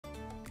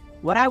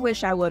What I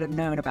wish I would have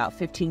known about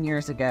 15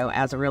 years ago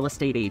as a real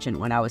estate agent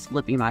when I was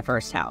flipping my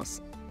first house.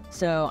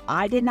 So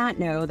I did not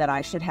know that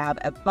I should have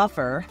a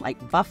buffer,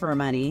 like buffer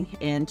money,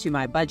 into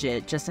my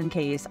budget just in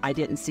case I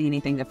didn't see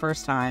anything the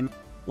first time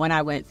when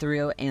I went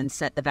through and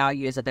set the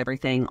values of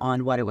everything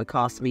on what it would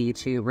cost me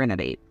to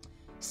renovate.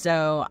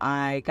 So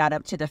I got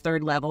up to the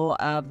third level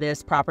of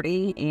this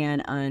property,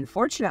 and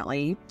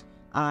unfortunately,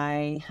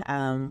 I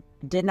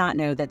did not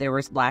know that there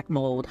was black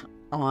mold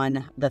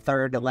on the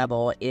third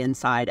level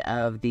inside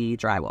of the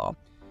drywall.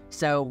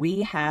 So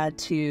we had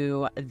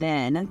to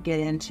then get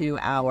into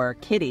our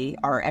kitty,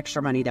 our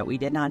extra money that we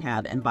did not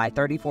have, and buy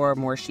 34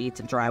 more sheets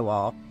of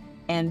drywall,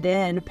 and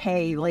then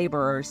pay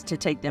laborers to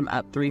take them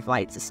up 3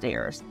 flights of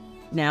stairs.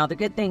 Now, the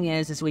good thing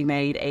is we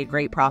made a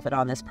great profit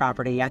on this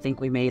property. I think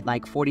we made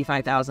like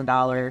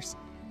 $45,000,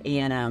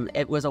 and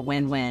it was a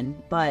win-win.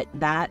 But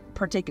that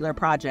particular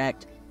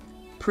project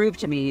proved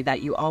to me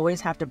that you always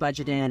have to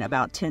budget in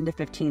about 10 to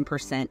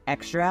 15%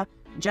 extra,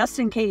 just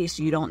in case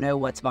you don't know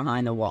what's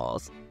behind the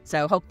walls.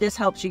 So hope this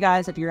helps you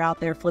guys if you're out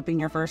there flipping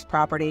your first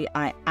property.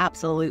 I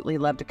absolutely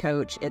love to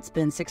coach. It's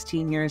been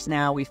 16 years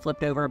now. We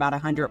flipped over about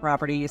 100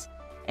 properties,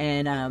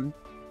 and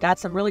got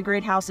some really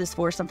great houses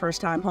for some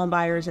first-time home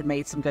buyers and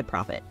made some good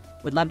profit.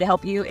 Would love to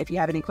help you. If you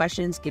have any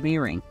questions, give me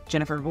a ring.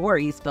 Jennifer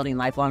Voorhees, building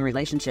lifelong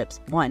relationships,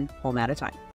 one home at a time.